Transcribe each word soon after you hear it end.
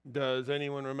Does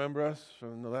anyone remember us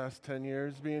from the last 10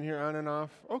 years being here on and off?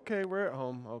 Okay, we're at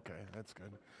home. Okay, that's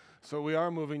good. So we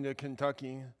are moving to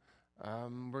Kentucky.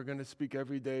 We're going to speak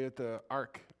every day at the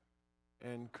Ark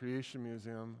and Creation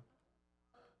Museum.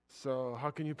 So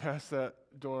how can you pass that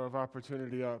door of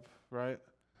opportunity up, right?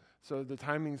 So the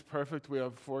timing's perfect. We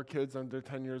have 4 kids under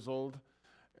 10 years old,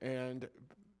 and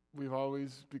we've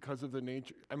always, because of the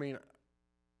nature,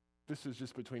 this is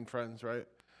just between friends, right?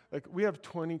 Like we have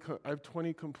I have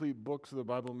 20 complete books of the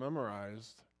Bible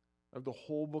memorized. I have the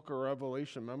whole book of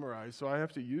Revelation memorized. So I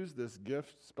have to use this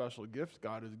special gift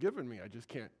God has given me. I just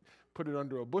can't put it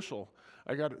under a bushel.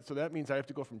 So that means I have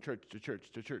to go from church to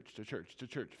church to church to church to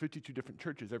church, 52 different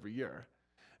churches every year.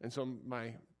 And so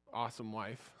my awesome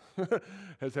wife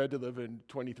has had to live in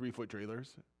 23-foot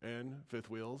trailers and fifth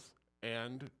wheels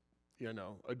and,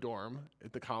 a dorm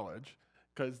at the college,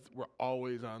 because we're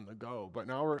always on the go. But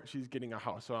now she's getting a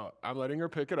house, so I'm letting her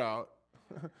pick it out.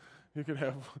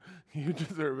 You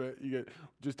deserve it.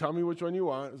 Just tell me which one you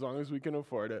want, as long as we can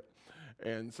afford it.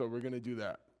 And so we're going to do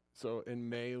that. So in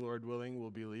May, Lord willing,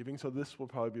 we'll be leaving. So this will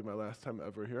probably be my last time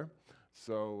ever here.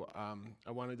 So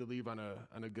I wanted to leave on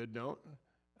a good note,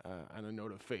 on a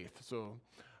note of faith. So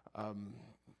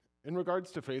in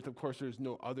regards to faith, of course, there's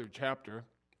no other chapter.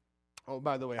 Oh,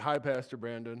 by the way, hi, Pastor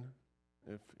Brandon,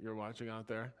 if you're watching out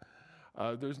there.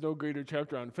 There's no greater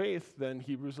chapter on faith than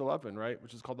Hebrews 11, right,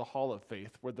 which is called the Hall of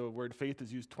Faith, where the word faith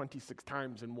is used 26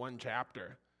 times in one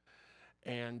chapter.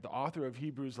 And the author of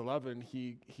Hebrews 11,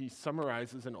 he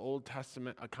summarizes an Old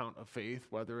Testament account of faith,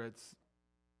 whether it's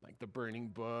like the burning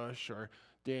bush or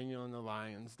Daniel in the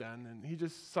lion's den, and he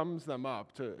just sums them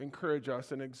up to encourage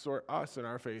us and exhort us in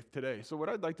our faith today. So what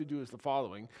I'd like to do is the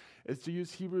following, is to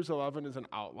use Hebrews 11 as an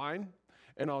outline,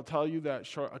 and I'll tell you that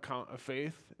short account of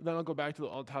faith. Then I'll go back to the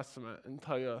Old Testament and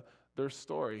tell you their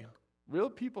story. Real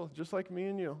people, just like me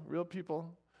and you, real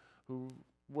people who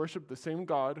worship the same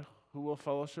God, who will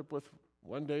fellowship with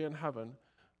one day in heaven,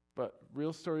 but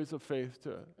real stories of faith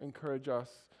to encourage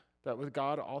us that with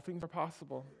God, all things are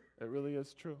possible. It really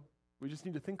is true. We just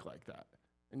need to think like that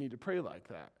and need to pray like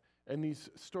that. And these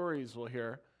stories we'll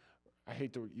hear, I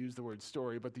hate to use the word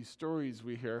story, but these stories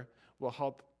we hear will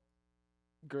help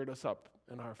gird us up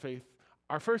in our faith.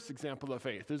 Our first example of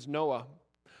faith is Noah.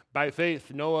 By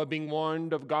faith, Noah, being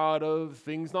warned of God of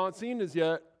things not seen as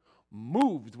yet,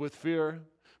 moved with fear,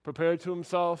 prepared to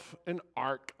himself an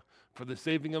ark for the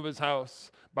saving of his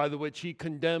house, by the which he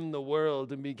condemned the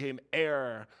world and became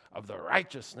heir of the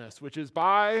righteousness which is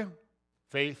by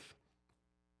faith.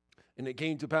 And it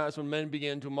came to pass when men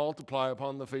began to multiply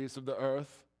upon the face of the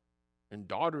earth, and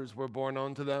daughters were born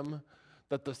unto them,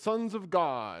 that the sons of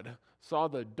God saw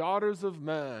the daughters of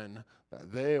men,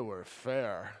 that they were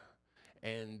fair,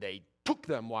 and they took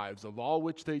them wives of all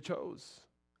which they chose.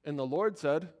 And the Lord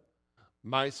said,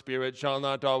 My spirit shall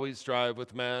not always strive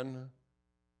with man,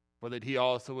 for that he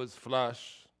also is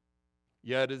flesh.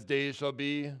 Yet his days shall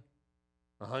be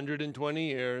 120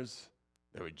 years.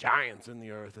 There were giants in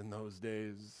the earth in those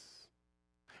days.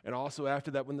 And also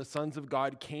after that, when the sons of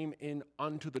God came in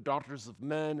unto the daughters of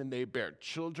men, and they bare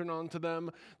children unto them,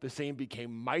 the same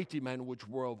became mighty men, which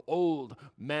were of old,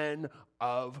 men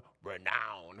of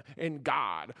renown. And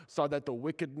God saw that the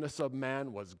wickedness of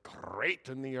man was great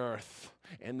in the earth,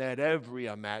 and that every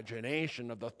imagination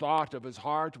of the thought of his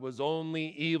heart was only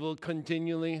evil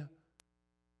continually.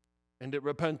 And it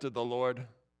repented the Lord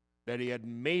that he had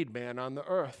made man on the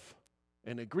earth,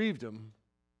 and it grieved him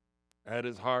at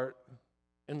his heart.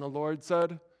 And the Lord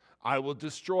said, I will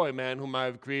destroy man whom I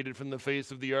have created from the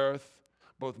face of the earth,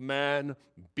 both man,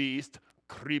 beast,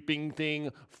 creeping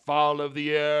thing, fowl of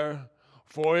the air,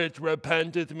 for it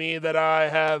repenteth me that I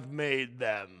have made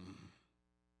them.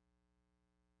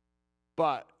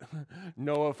 But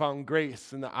Noah found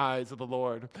grace in the eyes of the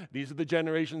Lord. These are the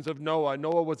generations of Noah.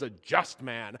 Noah was a just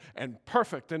man and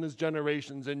perfect in his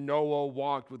generations, and Noah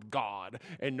walked with God.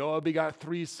 And Noah begot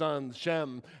 3 sons,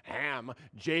 Shem, Ham,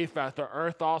 Japheth. The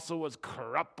earth also was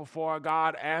corrupt before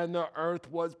God, and the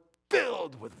earth was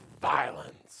filled with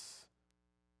violence.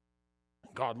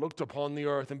 God looked upon the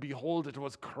earth, and behold, it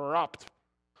was corrupt,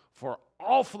 for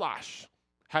all flesh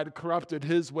had corrupted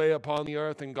his way upon the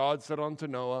earth. And God said unto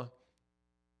Noah,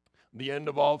 The end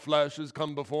of all flesh is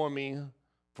come before me,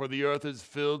 for the earth is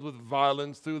filled with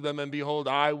violence through them, and behold,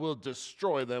 I will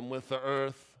destroy them with the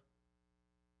earth.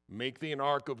 Make thee an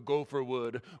ark of gopher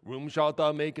wood. Room shalt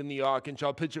thou make in the ark, and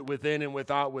shalt pitch it within and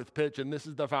without with pitch. And this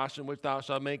is the fashion which thou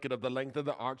shalt make it. Of the length of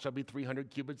the ark shall be 300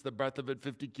 cubits, the breadth of it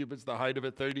 50 cubits, the height of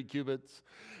it 30 cubits.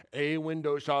 A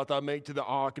window shalt thou make to the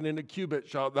ark, and in a cubit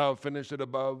shalt thou finish it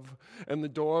above. And the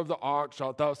door of the ark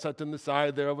shalt thou set in the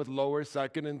side thereof with lower,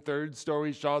 second, and third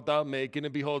stories shalt thou make.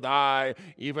 And behold, I,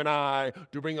 even I,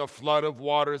 do bring a flood of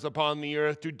waters upon the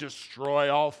earth to destroy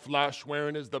all flesh,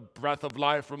 wherein is the breath of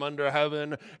life from under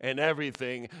heaven, and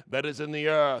everything that is in the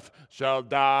earth shall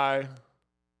die.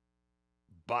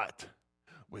 But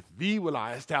with thee will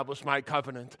I establish my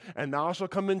covenant, and thou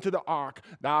shalt come into the ark,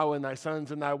 thou and thy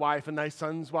sons and thy wife and thy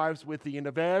sons' wives with thee, and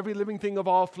of every living thing of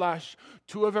all flesh,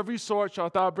 2 of every sort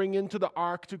shalt thou bring into the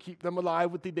ark to keep them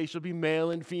alive with thee. They shall be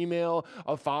male and female,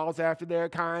 of fowls after their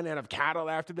kind, and of cattle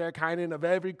after their kind, and of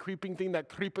every creeping thing that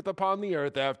creepeth upon the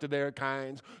earth after their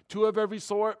kinds. 2 of every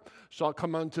sort shall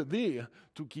come unto thee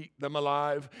to keep them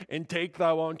alive. And take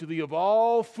thou unto thee of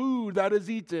all food that is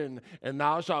eaten, and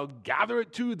thou shalt gather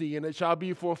it to thee, and it shall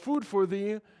be for food for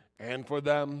thee and for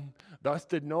them. Thus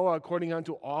did Noah according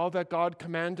unto all that God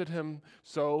commanded him.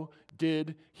 So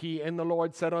did he. And the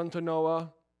Lord said unto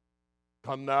Noah,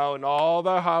 Come thou and all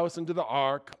thy house into the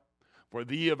ark, for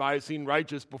thee have I seen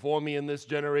righteous before me in this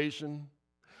generation.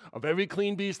 Of every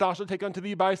clean beast thou shalt take unto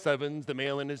thee by 7s, the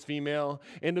male and his female,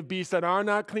 and of beasts that are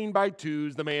not clean by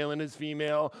 2s, the male and his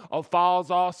female, of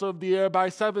fowls also of the air by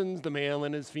 7s, the male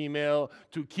and his female,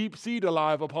 to keep seed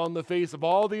alive upon the face of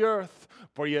all the earth,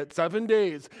 for yet 7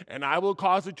 days, and I will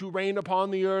cause it to rain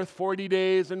upon the earth 40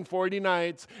 days and 40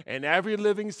 nights, and every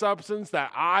living substance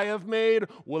that I have made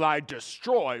will I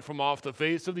destroy from off the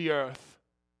face of the earth.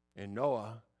 And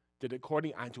Noah did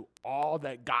according unto all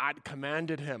that God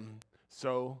commanded him.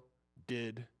 So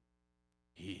did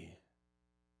he.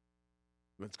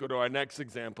 Let's go to our next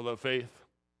example of faith.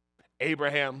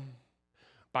 Abraham.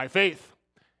 By faith,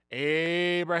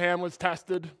 Abraham was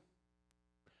tested,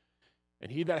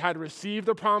 and he that had received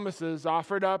the promises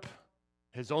offered up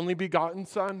his only begotten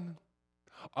son,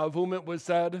 of whom it was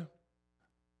said,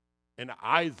 In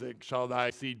Isaac shall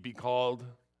thy seed be called,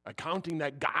 accounting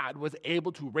that God was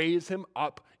able to raise him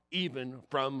up even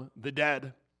from the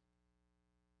dead.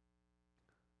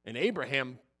 And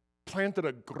Abraham planted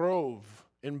a grove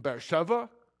in Beersheba,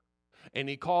 and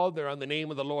he called there on the name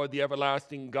of the Lord, the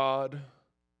everlasting God.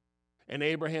 And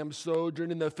Abraham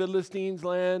sojourned in the Philistines'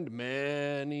 land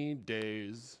many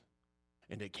days.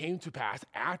 And it came to pass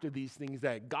after these things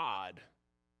that God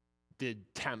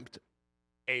did tempt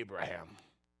Abraham,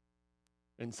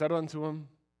 and said unto him,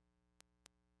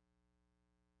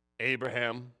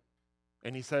 Abraham.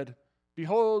 And he said,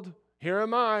 Behold, here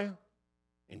am I.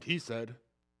 And he said,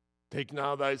 Take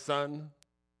now thy son,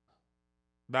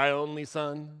 thy only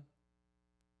son,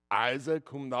 Isaac,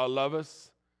 whom thou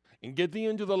lovest, and get thee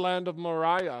into the land of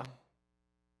Moriah,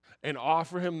 and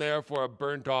offer him there for a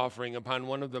burnt offering upon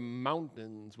one of the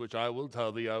mountains which I will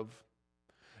tell thee of.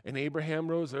 And Abraham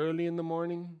rose early in the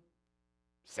morning,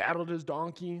 saddled his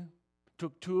donkey,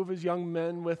 took 2 of his young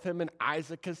men with him, and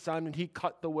Isaac his son, and he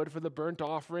cut the wood for the burnt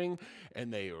offering,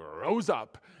 and they rose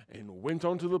up and went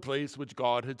on to the place which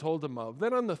God had told him of.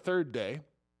 Then on the 3rd day,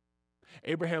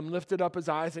 Abraham lifted up his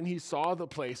eyes, and he saw the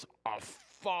place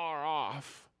afar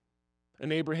off.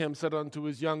 And Abraham said unto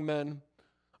his young men,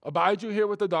 Abide you here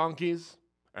with the donkeys,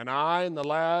 and I and the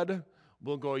lad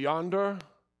will go yonder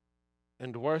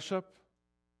and worship,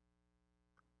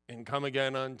 and come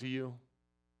again unto you.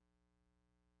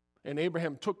 And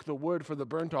Abraham took the wood for the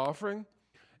burnt offering,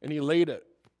 and he laid it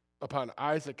upon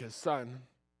Isaac his son.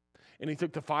 And he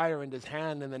took the fire in his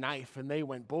hand and the knife, and they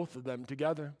went both of them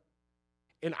together.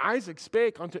 And Isaac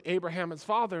spake unto Abraham his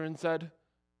father, and said,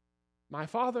 My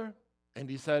father. And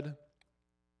he said,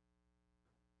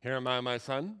 Here am I, my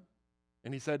son.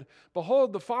 And he said,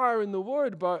 Behold the fire and the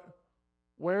wood, but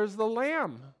where's the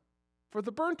lamb for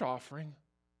the burnt offering?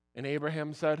 And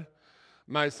Abraham said,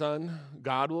 My son,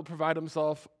 God will provide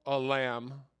himself a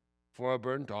lamb for a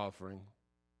burnt offering.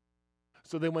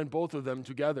 So they went both of them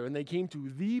together, and they came to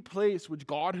the place which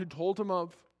God had told him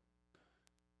of.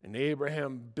 And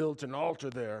Abraham built an altar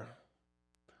there,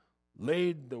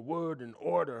 laid the wood in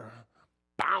order,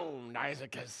 bound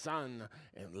Isaac his son,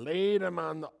 and laid him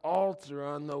on the altar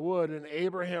on the wood. And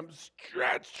Abraham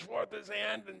stretched forth his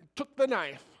hand and took the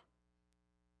knife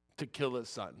to kill his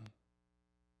son.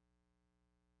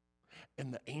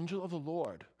 And the angel of the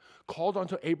Lord called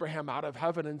unto Abraham out of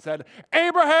heaven and said,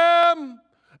 Abraham,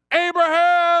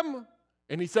 Abraham!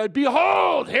 And he said,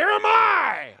 Behold, here am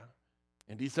I!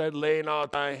 And he said, Lay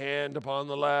not thy hand upon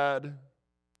the lad,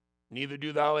 neither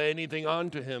do thou anything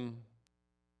unto him.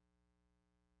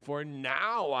 For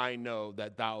now I know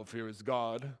that thou fearest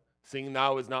God, seeing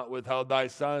thou hast not withheld thy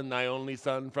son, thy only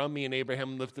son, from me. And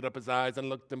Abraham lifted up his eyes and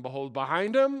looked, and behold,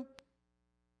 behind him,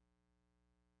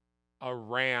 a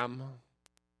ram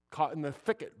caught in the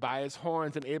thicket by his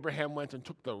horns. And Abraham went and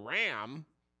took the ram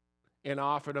and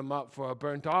offered him up for a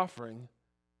burnt offering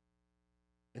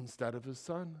instead of his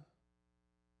son.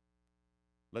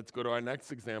 Let's go to our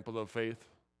next example of faith.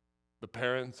 The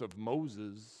parents of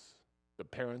Moses. The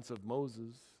parents of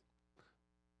Moses.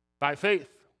 By faith,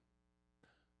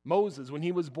 Moses, when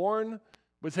he was born,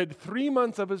 was hid 3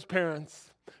 months of his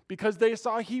parents because they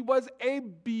saw he was a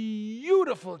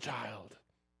beautiful child.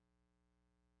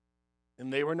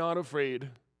 And they were not afraid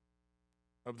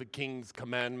of the king's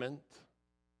commandment.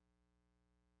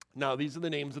 Now, these are the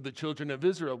names of the children of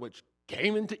Israel which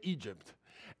came into Egypt.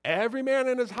 Every man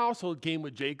in his household came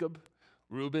with Jacob: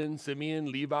 Reuben,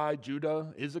 Simeon, Levi,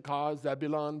 Judah, Issachar,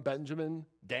 Zebulun, Benjamin,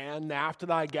 Dan,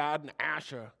 Naphtali, Gad, and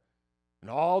Asher. And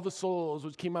all the souls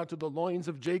which came out of the loins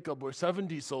of Jacob were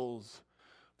 70 souls,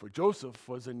 for Joseph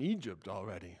was in Egypt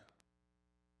already.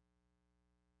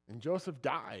 And Joseph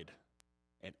died,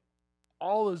 and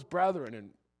all his brethren and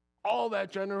all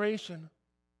that generation.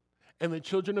 And the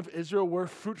children of Israel were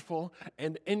fruitful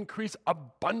and increased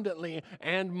abundantly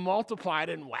and multiplied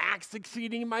and waxed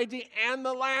exceeding mighty, and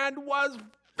the land was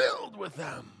filled with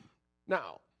them.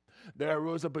 Now, there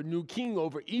arose up a new king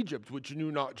over Egypt, which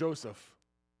knew not Joseph.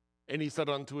 And he said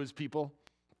unto his people,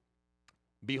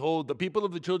 Behold, the people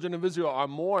of the children of Israel are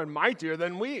more and mightier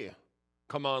than we.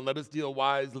 Come on, let us deal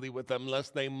wisely with them,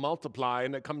 lest they multiply,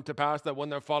 and it come to pass that when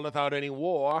there falleth out any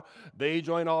war, they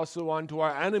join also unto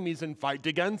our enemies and fight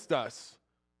against us.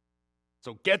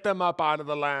 So get them up out of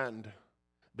the land.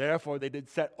 Therefore they did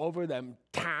set over them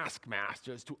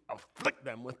taskmasters to afflict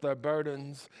them with their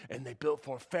burdens. And they built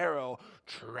for Pharaoh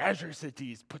treasure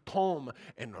cities, Pithom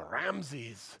and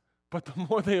Ramses. But the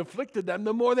more they afflicted them,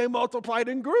 the more they multiplied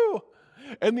and grew.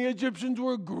 And the Egyptians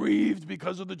were grieved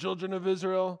because of the children of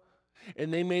Israel.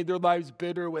 And they made their lives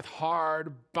bitter with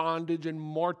hard bondage and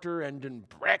mortar and in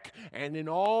brick and in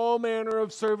all manner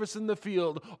of service in the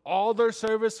field. All their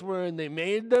service wherein they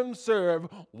made them serve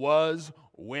was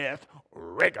with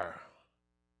rigor.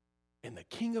 And the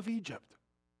king of Egypt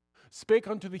spake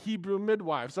unto the Hebrew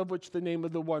midwives, of which the name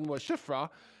of the one was Shiphrah,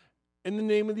 and the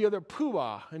name of the other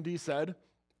Puah. And he said,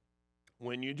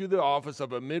 When you do the office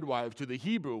of a midwife to the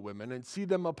Hebrew women and see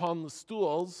them upon the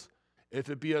stools,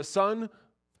 if it be a son,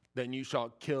 then you shall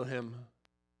kill him.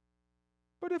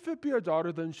 But if it be a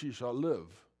daughter, then she shall live.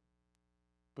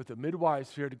 But the midwives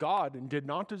feared God and did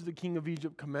not as the king of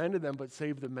Egypt commanded them, but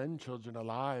saved the men children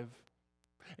alive.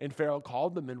 And Pharaoh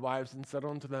called the midwives and said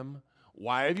unto them,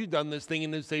 Why have you done this thing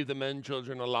and have saved the men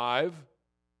children alive?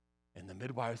 And the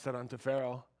midwives said unto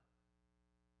Pharaoh,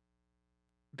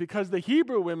 Because the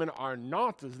Hebrew women are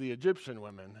not as the Egyptian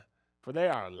women, for they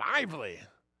are lively,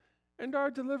 and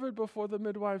are delivered before the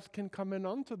midwives can come in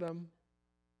unto them.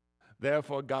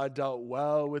 Therefore God dealt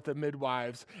well with the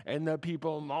midwives, and the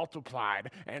people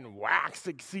multiplied and waxed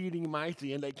exceeding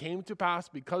mighty. And it came to pass,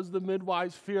 because the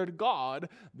midwives feared God,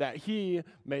 that he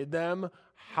made them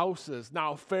houses.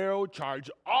 Now Pharaoh charged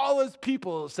all his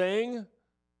people, saying,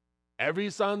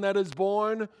 Every son that is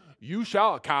born you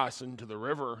shall cast into the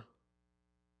river,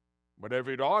 but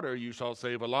every daughter you shall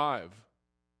save alive.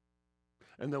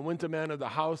 And there went a man of the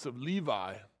house of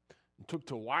Levi, and took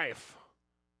to wife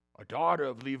a daughter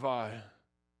of Levi.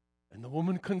 And the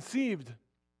woman conceived,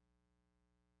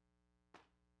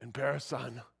 and bare a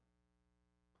son.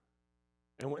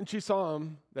 And when she saw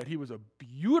him, that he was a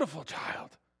beautiful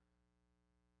child,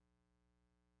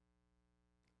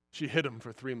 she hid him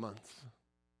for 3 months.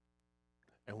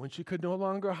 And when she could no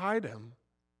longer hide him,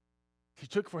 she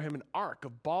took for him an ark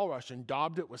of bulrush and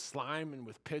daubed it with slime and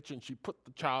with pitch, and she put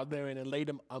the child therein and laid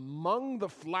him among the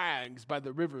flags by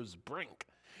the river's brink.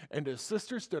 And his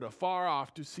sister stood afar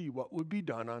off to see what would be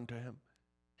done unto him.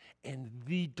 And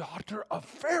the daughter of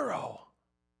Pharaoh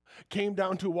came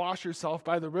down to wash herself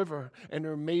by the river, and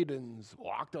her maidens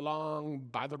walked along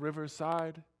by the river's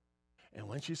side. And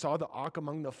when she saw the ark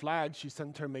among the flags, she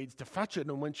sent her maids to fetch it.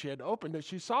 And when she had opened it,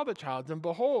 she saw the child, and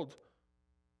behold,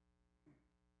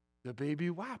 the baby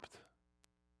wept.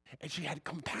 And she had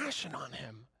compassion on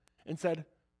him and said,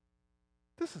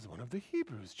 This is one of the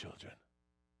Hebrews' children.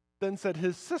 Then said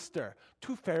his sister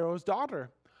to Pharaoh's daughter,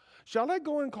 Shall I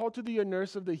go and call to thee a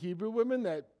nurse of the Hebrew women,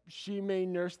 that she may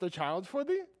nurse the child for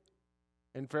thee?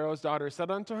 And Pharaoh's daughter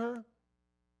said unto her,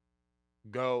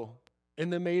 Go.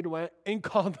 And the maid went and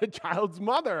called the child's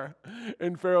mother.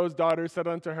 And Pharaoh's daughter said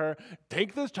unto her,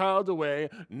 take this child away,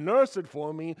 nurse it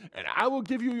for me, and I will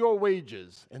give you your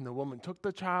wages. And the woman took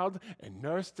the child and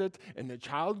nursed it, and the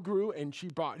child grew, and she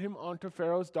brought him unto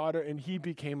Pharaoh's daughter, and he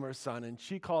became her son. And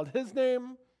she called his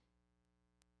name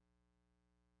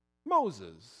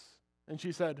Moses. And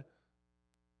she said,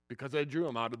 because I drew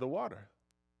him out of the water.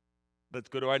 Let's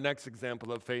go to our next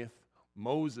example of faith,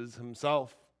 Moses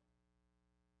himself.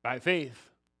 By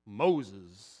faith,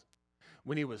 Moses,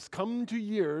 when he was come to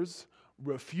years,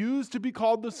 refused to be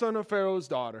called the son of Pharaoh's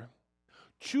daughter,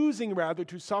 choosing rather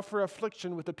to suffer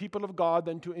affliction with the people of God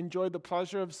than to enjoy the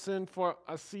pleasure of sin for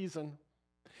a season,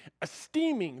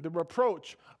 esteeming the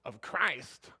reproach of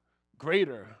Christ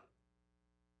greater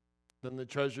than the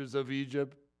treasures of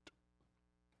Egypt.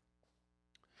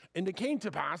 And it came to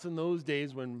pass in those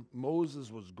days when Moses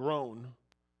was grown,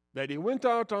 that he went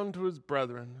out unto his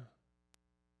brethren,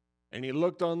 and he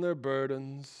looked on their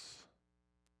burdens,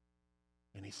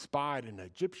 and he spied an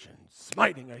Egyptian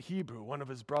smiting a Hebrew, one of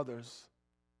his brothers.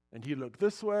 And he looked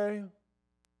this way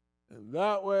and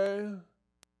that way,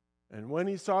 and when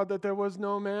he saw that there was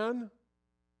no man,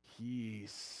 he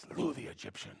slew the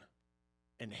Egyptian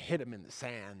and hid him in the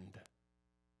sand.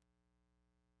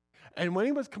 And when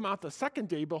he was come out the second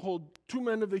day, behold, 2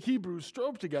 men of the Hebrews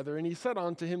strove together, and he said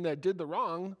unto him that did the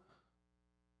wrong,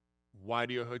 why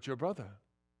do you hurt your brother?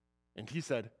 And he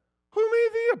said, who made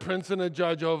thee a prince and a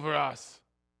judge over us?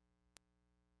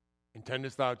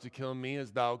 Intendest thou to kill me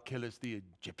as thou killest the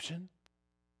Egyptian?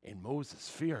 And Moses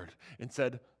feared and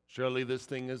said, surely this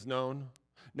thing is known.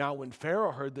 Now when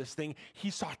Pharaoh heard this thing, he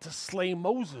sought to slay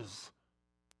Moses.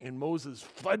 And Moses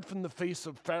fled from the face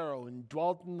of Pharaoh and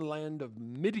dwelt in the land of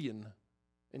Midian.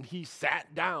 And he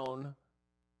sat down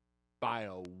by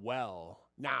a well.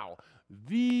 Now,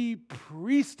 the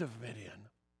priest of Midian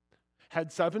had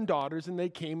 7 daughters, and they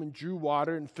came and drew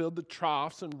water and filled the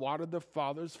troughs and watered their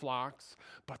father's flocks.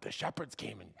 But the shepherds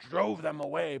came and drove them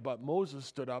away. But Moses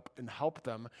stood up and helped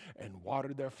them and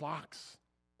watered their flocks.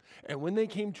 And when they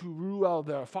came to Reuel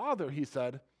their father, he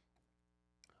said,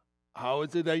 how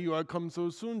is it that you are come so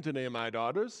soon today, my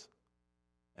daughters?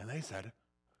 And they said,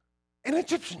 an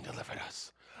Egyptian delivered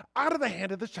us out of the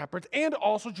hand of the shepherds, and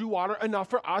also drew water enough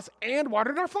for us, and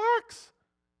watered our flocks.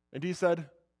 And he said,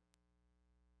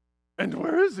 and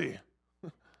where is he?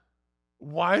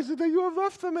 Why is it that you have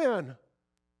left the man?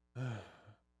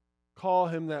 Call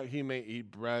him that he may eat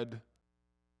bread.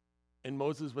 And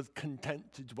Moses was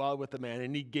content to dwell with the man,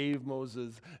 and he gave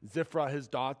Moses Ziphrah his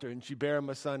daughter, and she bare him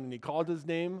a son, and he called his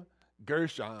name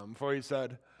Gershom, for he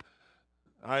said,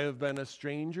 I have been a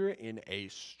stranger in a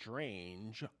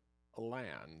strange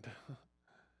land.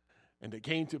 And it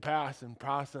came to pass in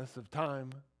process of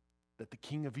time that the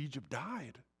king of Egypt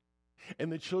died.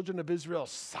 And the children of Israel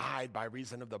sighed by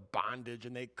reason of the bondage,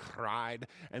 and they cried,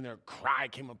 and their cry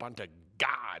came up unto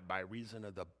God by reason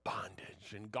of the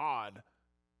bondage. And God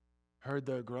heard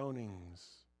their groanings.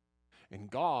 And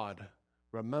God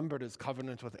remembered his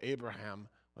covenant with Abraham,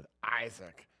 with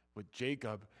Isaac, with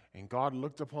Jacob. And God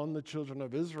looked upon the children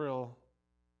of Israel.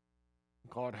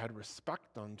 God had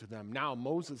respect unto them. Now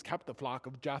Moses kept the flock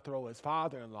of Jethro, his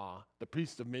father-in-law, the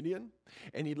priest of Midian,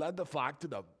 and he led the flock to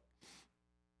the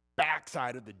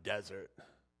backside of the desert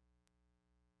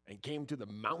and came to the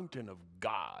mountain of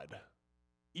God,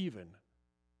 even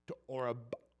to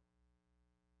Oreb.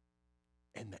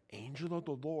 And the angel of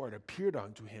the Lord appeared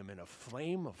unto him in a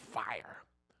flame of fire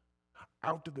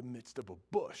out of the midst of a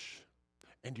bush.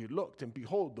 And he looked, and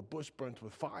behold, the bush burnt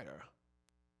with fire.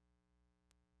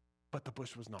 But the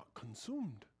bush was not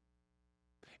consumed.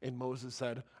 And Moses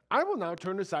said, I will now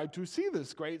turn aside to see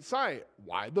this great sight,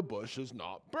 why the bush is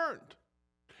not burnt.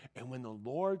 And when the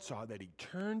Lord saw that he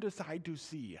turned aside to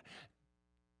see,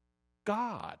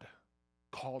 God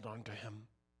called unto him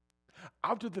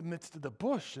out of the midst of the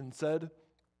bush and said,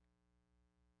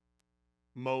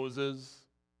 Moses,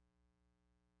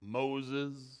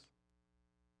 Moses.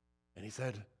 And he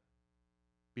said,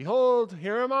 behold,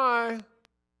 here am I.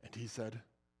 And he said,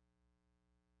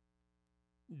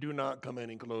 do not come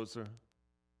any closer.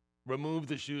 Remove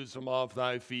the shoes from off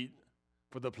thy feet,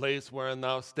 for the place wherein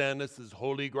thou standest is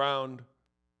holy ground.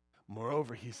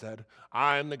 Moreover, he said,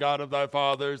 I am the God of thy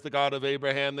fathers, the God of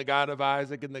Abraham, the God of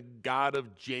Isaac, and the God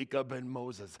of Jacob. And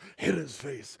Moses hid his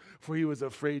face, for he was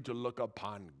afraid to look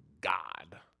upon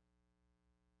God.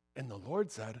 And the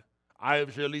Lord said, I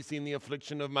have surely seen the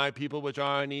affliction of my people which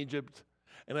are in Egypt,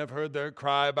 and have heard their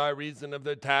cry by reason of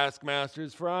their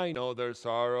taskmasters, for I know their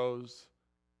sorrows.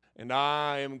 And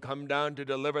I am come down to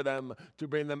deliver them, to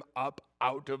bring them up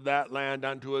out of that land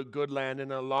unto a good land,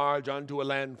 and enlarge unto a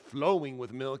land flowing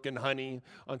with milk and honey,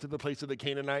 unto the place of the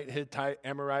Canaanite, Hittite,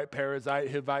 Amorite,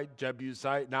 Perizzite, Hivite,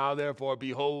 Jebusite. Now therefore,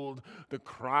 behold, the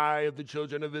cry of the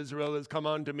children of Israel is come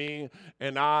unto me,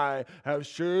 and I have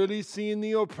surely seen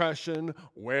the oppression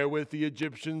wherewith the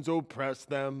Egyptians oppress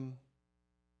them.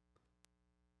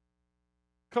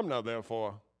 Come now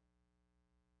therefore,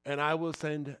 and I will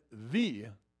send thee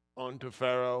unto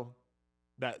Pharaoh,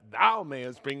 that thou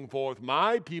mayest bring forth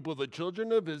my people, the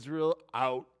children of Israel,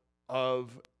 out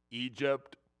of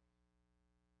Egypt.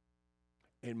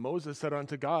 And Moses said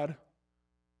unto God,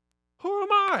 who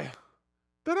am I,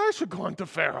 that I should go unto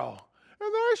Pharaoh,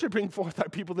 and that I should bring forth thy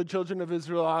people, the children of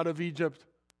Israel, out of Egypt?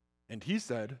 And he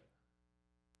said,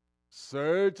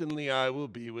 certainly I will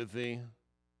be with thee,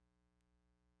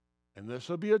 and there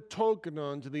shall be a token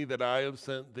unto thee that I have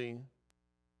sent thee.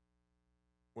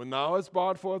 When thou hast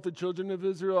brought forth the children of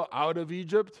Israel out of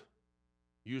Egypt,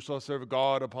 you shall serve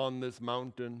God upon this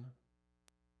mountain.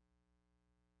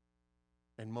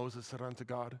 And Moses said unto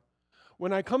God,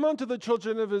 when I come unto the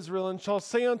children of Israel, and shall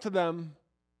say unto them,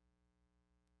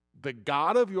 the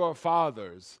God of your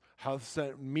fathers hath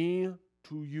sent me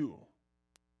to you,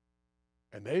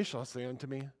 and they shall say unto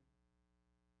me,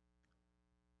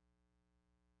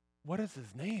 what is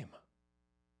his name?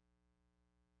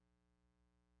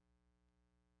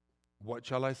 What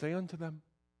shall I say unto them?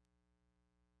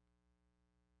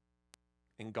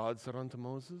 And God said unto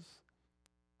Moses,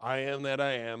 I am that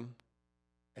I am.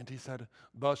 And he said,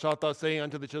 thus shalt thou say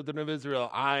unto the children of Israel,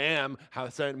 I am,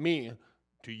 hath sent me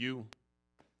to you.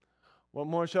 What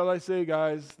more shall I say,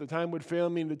 guys? The time would fail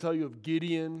me to tell you of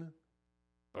Gideon,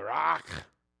 Barak,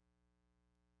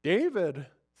 David,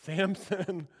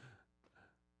 Samson,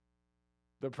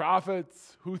 the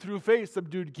prophets who through faith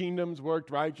subdued kingdoms, worked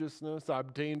righteousness,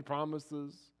 obtained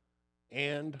promises,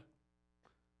 and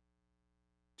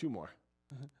two more.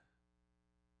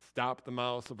 Stopped the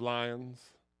mouths of lions.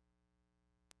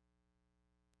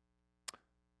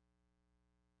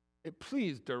 It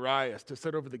pleased Darius to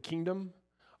set over the kingdom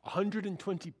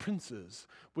 120 princes,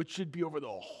 which should be over the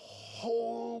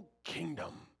whole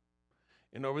kingdom,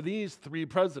 and over these 3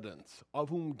 presidents, of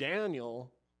whom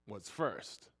Daniel was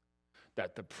first,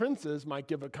 that the princes might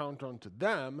give account unto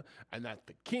them, and that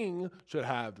the king should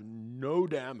have no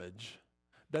damage.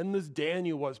 Then this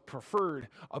Daniel was preferred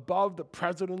above the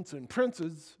presidents and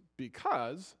princes,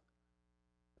 because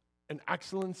an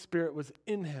excellent spirit was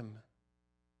in him,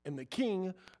 and the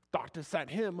king thought to set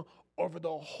him over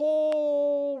the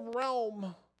whole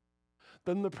realm.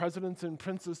 Then the presidents and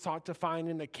princes sought to find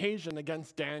an occasion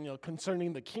against Daniel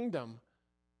concerning the kingdom,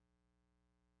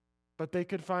 but they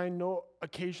could find no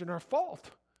occasion or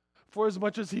fault, for as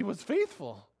much as he was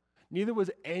faithful, neither was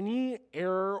any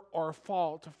error or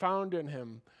fault found in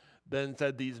him. Then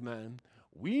said these men,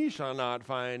 we shall not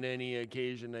find any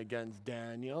occasion against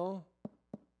Daniel,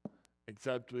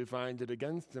 except we find it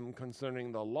against him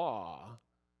concerning the law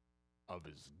of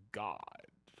his God.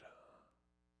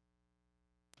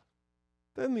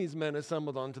 Then these men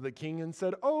assembled unto the king and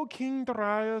said, O King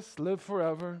Darius, live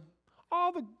forever.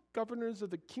 All the governors of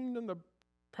the kingdom, the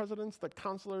presidents, the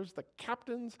counselors, the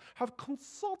captains, have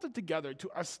consulted together to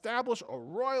establish a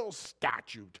royal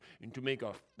statute and to make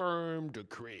a firm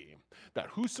decree that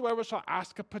whosoever shall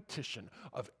ask a petition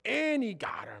of any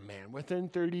god or man within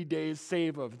 30 days,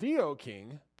 save of thee, O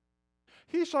king,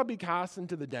 he shall be cast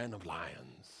into the den of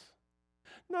lions.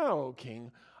 Now, O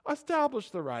king, establish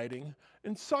the writing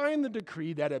and sign the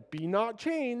decree that it be not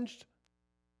changed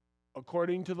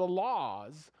according to the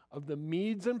laws of the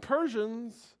Medes and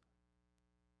Persians,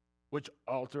 which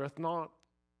altereth not.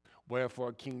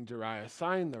 Wherefore King Darius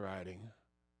signed the writing,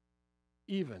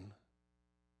 even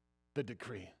the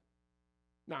decree.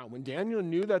 Now, when Daniel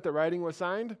knew that the writing was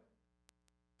signed,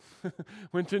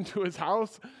 went into his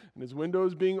house, and his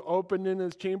windows being opened in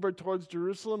his chamber towards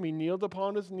Jerusalem, he kneeled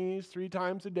upon his knees 3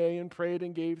 times a day and prayed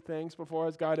and gave thanks before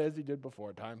his God as he did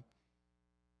before time.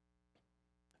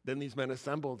 Then these men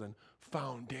assembled and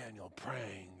found Daniel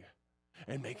praying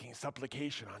and making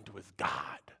supplication unto his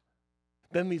God.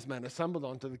 Then these men assembled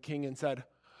unto the king and said,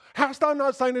 Hast thou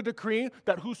not signed a decree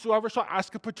that whosoever shall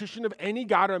ask a petition of any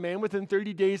god or man within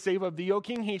 30 days, save of thee, O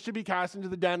king, he should be cast into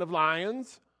the den of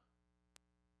lions?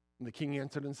 And the king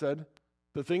answered and said,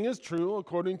 The thing is true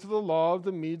according to the law of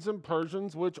the Medes and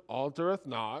Persians, which altereth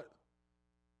not.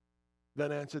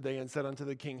 Then answered they and said unto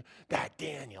the king, That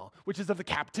Daniel, which is of the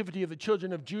captivity of the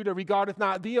children of Judah, regardeth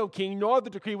not thee, O king, nor the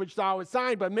decree which thou hast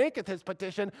signed, but maketh his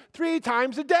petition 3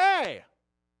 times a day.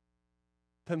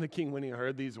 Then the king, when he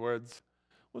heard these words,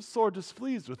 was sore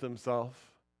displeased with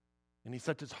himself, And he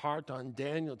set his heart on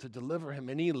Daniel to deliver him,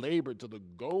 and he labored till the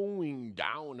going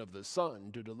down of the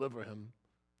sun to deliver him.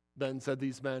 Then said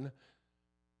these men,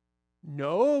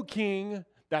 Know, O king,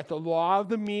 that the law of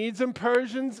the Medes and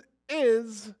Persians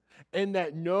is, and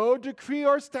that no decree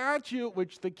or statute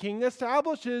which the king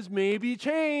establishes may be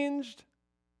changed.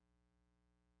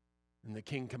 And the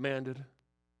king commanded,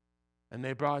 and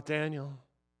they brought Daniel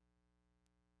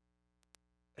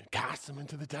and cast him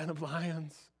into the den of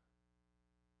lions.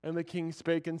 And the king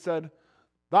spake and said,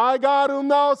 Thy God whom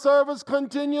thou servest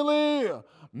continually,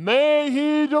 may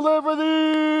he deliver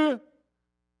thee.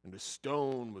 And a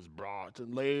stone was brought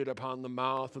and laid upon the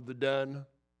mouth of the den.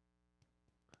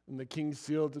 And the king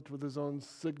sealed it with his own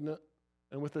signet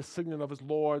and with the signet of his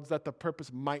lords, that the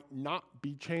purpose might not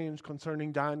be changed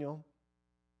concerning Daniel.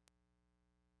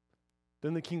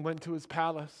 Then the king went to his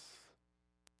palace,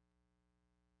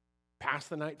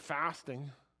 passed the night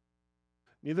fasting.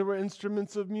 Neither were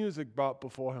instruments of music brought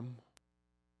before him,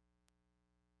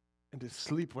 and his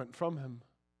sleep went from him.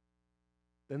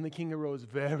 Then the king arose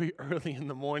very early in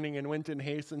the morning and went in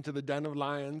haste into the den of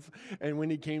lions. And when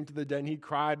he came to the den, he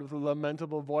cried with a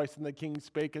lamentable voice. And the king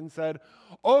spake and said,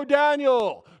 O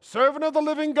Daniel, servant of the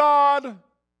living God,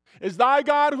 is thy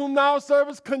God whom thou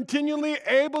servest continually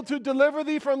able to deliver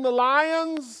thee from the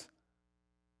lions?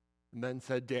 And then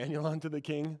said Daniel unto the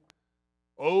king,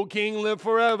 O king, live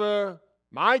forever.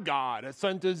 My God has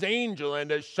sent his angel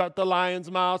and has shut the lions'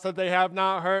 mouths that they have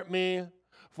not hurt me.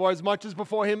 For as much as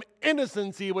before him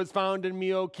innocency was found in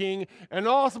me, O king, and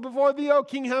also before thee, O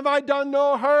king, have I done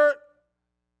no hurt.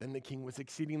 Then the king was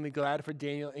exceedingly glad for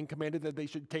Daniel and commanded that they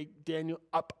should take Daniel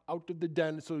up out of the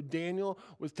den. So Daniel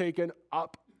was taken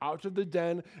up out of the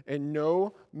den, and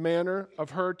no manner of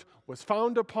hurt was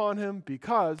found upon him,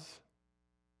 because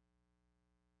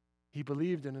he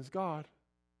believed in his God.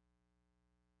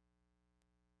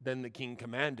 Then the king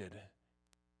commanded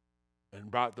and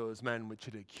brought those men which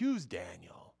had accused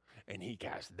Daniel, and he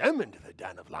cast them into the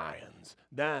den of lions,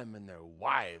 them and their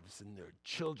wives and their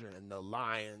children, and the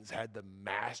lions had the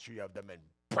mastery of them and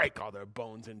brake all their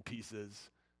bones in pieces.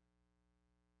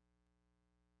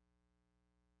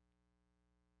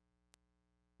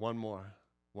 One more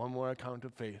account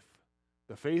of faith.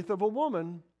 The faith of a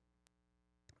woman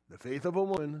that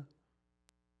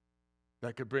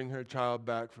could bring her child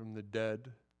back from the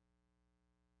dead.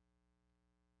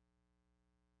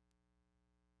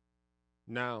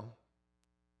 Now,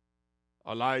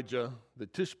 Elijah the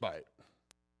Tishbite,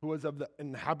 who was of the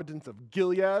inhabitants of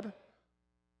Gilead,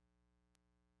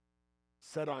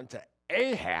 said unto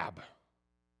Ahab,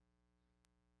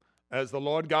 As the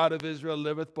Lord God of Israel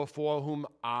liveth, before whom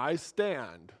I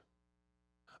stand,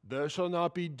 there shall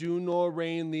not be dew nor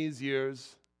rain these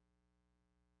years,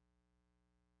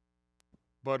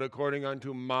 but according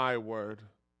unto my word.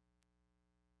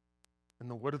 And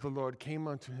the word of the Lord came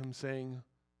unto him, saying,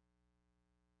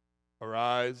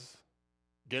 Arise,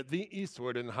 get thee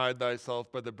eastward, and hide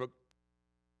thyself by the brook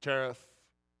Cherith,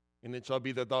 and it shall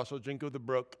be that thou shalt drink of the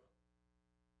brook.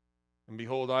 And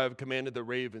behold, I have commanded the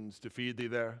ravens to feed thee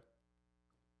there.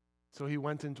 So he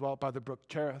went and dwelt by the brook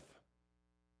Cherith,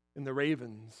 and the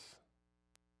ravens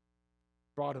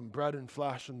brought him bread and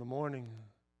flesh in the morning,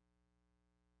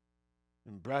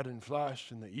 and bread and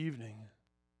flesh in the evening,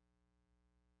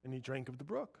 and he drank of the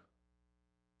brook.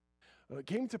 Well, it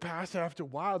came to pass after a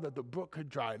while that the brook had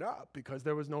dried up, because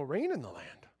there was no rain in the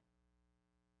land.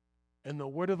 And the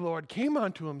word of the Lord came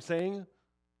unto him, saying,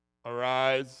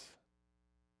 Arise,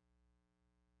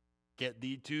 get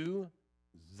thee to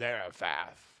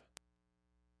Zarephath,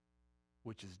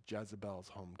 which is Jezebel's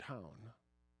hometown,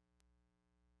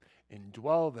 and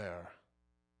dwell there.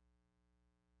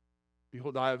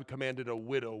 Behold, I have commanded a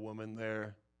widow woman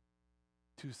there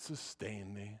to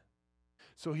sustain thee.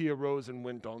 So he arose and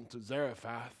went on to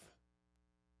Zarephath.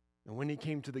 And when he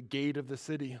came to the gate of the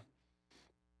city,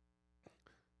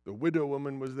 the widow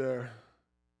woman was there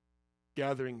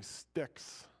gathering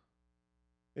sticks.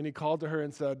 And he called to her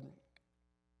and said,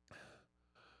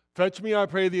 Fetch me, I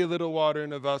pray thee, a little water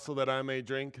in a vessel that I may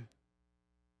drink.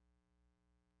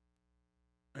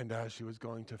 And as she was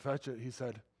going to fetch it, he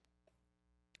said,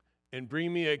 And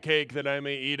bring me a cake that I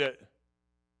may eat it.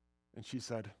 And she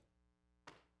said,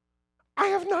 I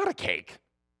have not a cake,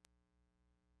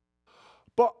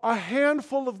 but a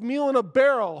handful of meal in a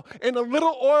barrel and a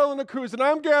little oil in a cruse, and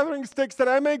I'm gathering sticks that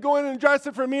I may go in and dress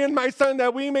it for me and my son,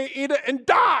 that we may eat it and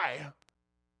die.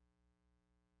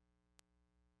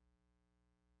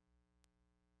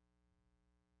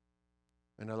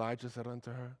 And Elijah said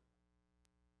unto her,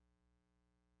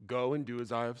 Go and do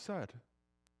as I have said.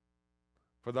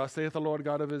 For thus saith the Lord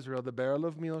God of Israel, the barrel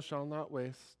of meal shall not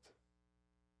waste,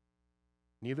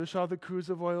 neither shall the cruse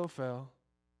of oil fail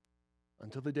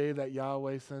until the day that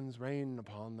Yahweh sends rain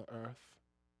upon the earth.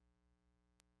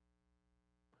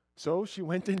 So she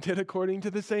went and did according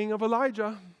to the saying of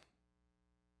Elijah.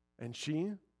 And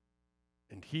she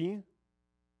and he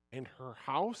and her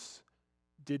house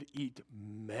did eat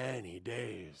many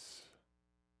days.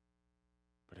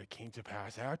 But it came to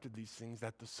pass after these things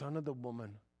that the son of the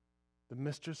woman, the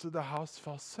mistress of the house,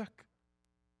 fell sick.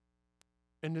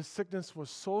 And his sickness was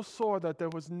so sore that there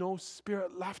was no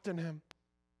spirit left in him.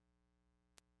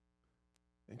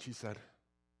 And she said,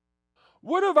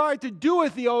 What have I to do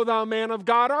with thee, O thou man of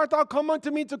God? Art thou come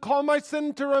unto me to call my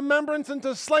sin to remembrance and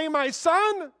to slay my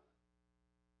son?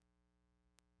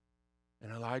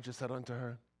 And Elijah said unto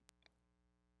her,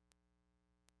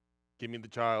 Give me the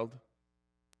child.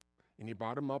 And he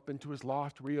brought him up into his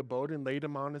loft where he abode and laid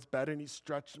him on his bed, and he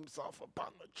stretched himself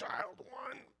upon the child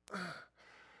 1,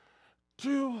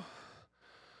 2,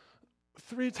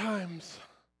 3 times.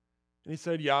 And he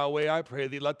said, Yahweh, I pray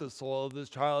thee, let the soul of this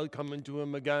child come into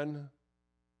him again.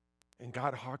 And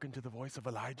God hearkened to the voice of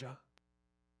Elijah.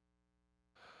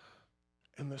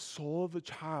 And the soul of the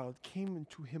child came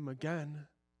into him again.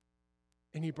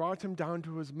 And he brought him down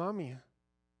to his mommy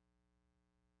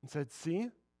and said, See,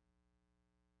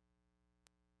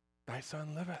 thy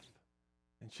son liveth.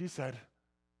 And she said,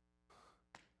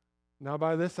 Now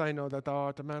by this I know that thou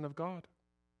art a man of God,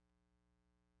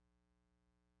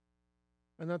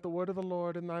 and that the word of the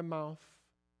Lord in thy mouth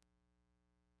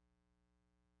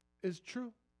is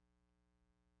true.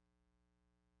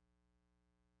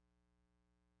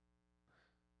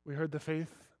 We heard the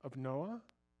faith of Noah.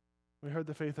 We heard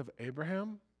the faith of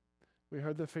Abraham. We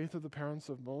heard the faith of the parents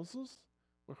of Moses.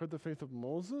 We heard the faith of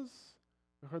Moses.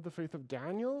 We heard the faith of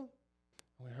Daniel.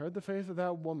 And we heard the faith of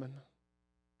that woman.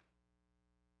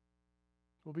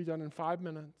 We'll be done in 5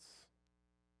 minutes.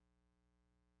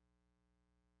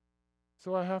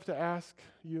 So I have to ask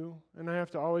you, and I have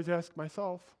to always ask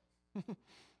myself,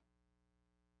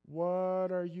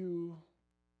 what are you?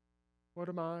 What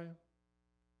am I?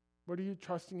 What are you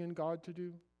trusting in God to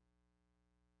do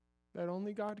that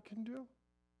only God can do?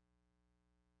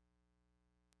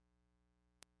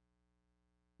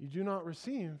 You do not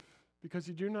receive because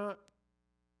you do not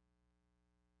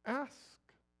ask.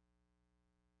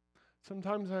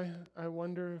 Sometimes I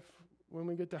wonder if when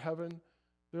we get to heaven,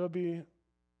 there'll be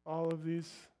all of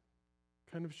these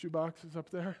kind of shoeboxes up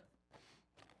there.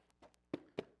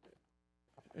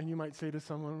 And you might say to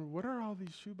someone, what are all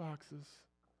these shoeboxes?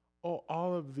 Oh,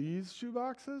 all of these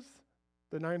shoeboxes?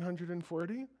 The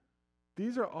 940?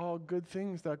 These are all good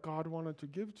things that God wanted to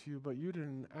give to you, but you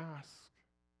didn't ask.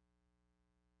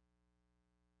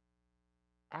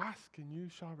 Ask and you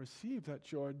shall receive,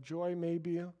 that your joy may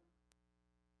be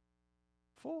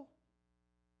full.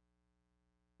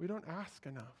 We don't ask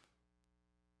enough.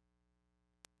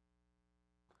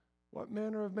 What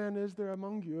manner of man is there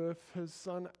among you if his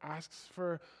son asks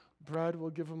for bread,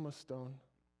 we'll give him a stone?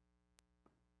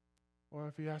 Or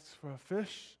if he asks for a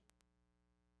fish,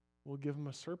 we'll give him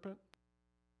a serpent?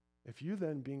 If you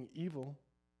then, being evil,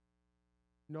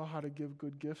 know how to give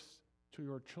good gifts to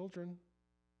your children,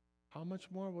 how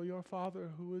much more will your Father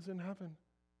who is in heaven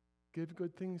give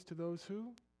good things to those who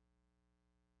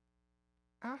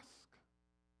ask?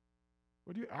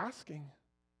 What are you asking?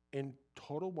 In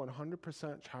total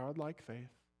 100% childlike faith,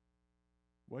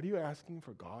 what are you asking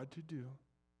for God to do?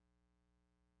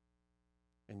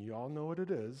 And you all know what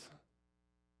it is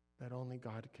that only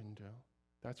God can do.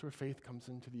 That's where faith comes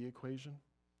into the equation.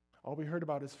 All we heard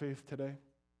about is faith today.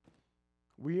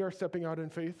 We are stepping out in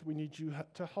faith. We need you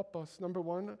to help us. Number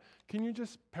one, can you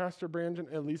just, Pastor Brandon,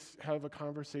 at least have a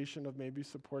conversation of maybe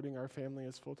supporting our family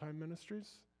as full-time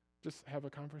ministries? Just have a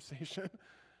conversation.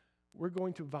 We're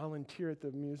going to volunteer at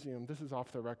the museum. This is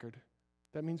off the record.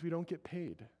 That means we don't get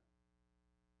paid.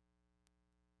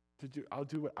 I'll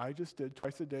do what I just did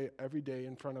twice a day, every day,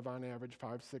 in front of on average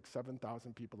 5,000, 6,000,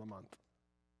 7,000 people a month.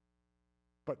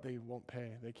 But they won't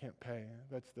pay. They can't pay.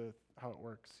 That's how it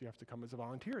works. You have to come as a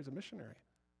volunteer, as a missionary.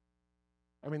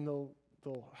 I mean, they'll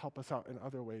help us out in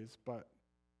other ways, but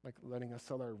like letting us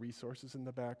sell our resources in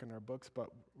the back and our books, but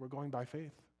we're going by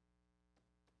faith,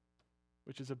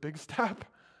 which is a big step.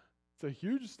 It's a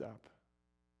huge step.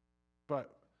 But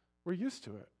we're used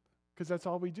to it because that's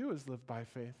all we do is live by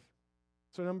faith.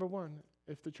 So number one,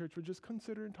 if the church would just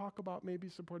consider and talk about maybe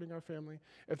supporting our family.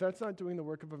 If that's not doing the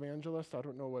work of evangelist, I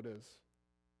don't know what is.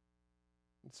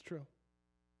 It's true.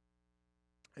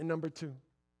 And number two,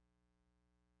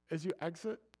 as you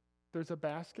exit, there's a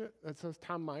basket that says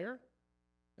Tom Meyer,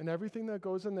 and everything that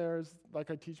goes in there is,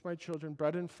 like I teach my children,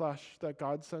 bread and flesh that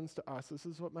God sends to us. This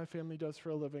is what my family does for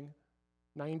a living.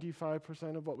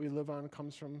 95% of what we live on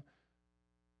comes from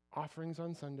offerings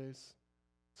on Sundays.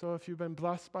 So if you've been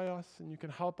blessed by us and you can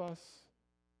help us,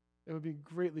 it would be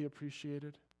greatly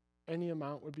appreciated. Any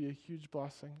amount would be a huge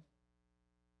blessing.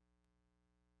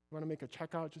 You want to make a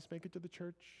checkout, just make it to the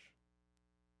church.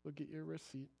 We'll get your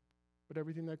receipt. But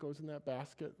everything that goes in that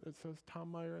basket that says Tom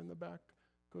Meyer in the back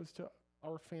goes to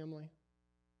our family.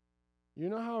 You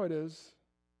know how it is.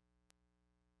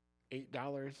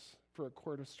 $8 for a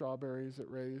quart of strawberries at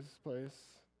Ray's place.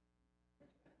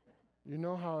 You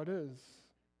know how it is.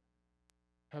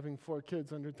 Having 4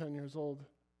 kids under 10 years old,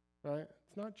 right?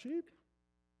 It's not cheap.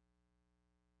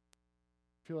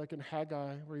 I feel like in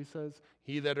Haggai where he says,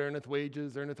 he that earneth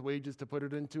wages to put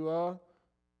it into a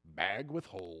bag with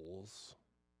holes.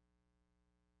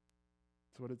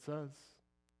 That's what it says.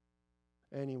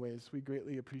 Anyways, we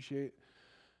greatly appreciate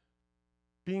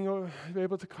being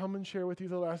able to come and share with you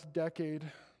the last decade.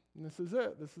 And this is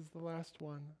it. This is the last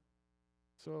one.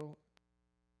 So,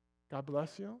 God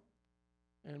bless you.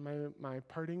 And my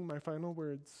final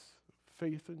words,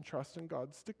 faith and trust in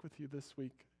God stick with you this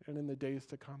week and in the days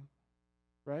to come.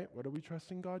 Right? What are we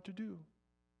trusting God to do?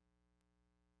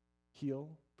 Heal,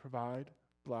 provide,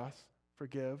 bless,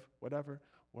 forgive, whatever.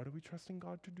 What are we trusting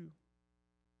God to do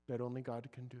that only God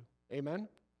can do? Amen?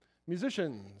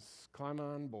 Musicians, climb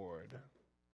on board.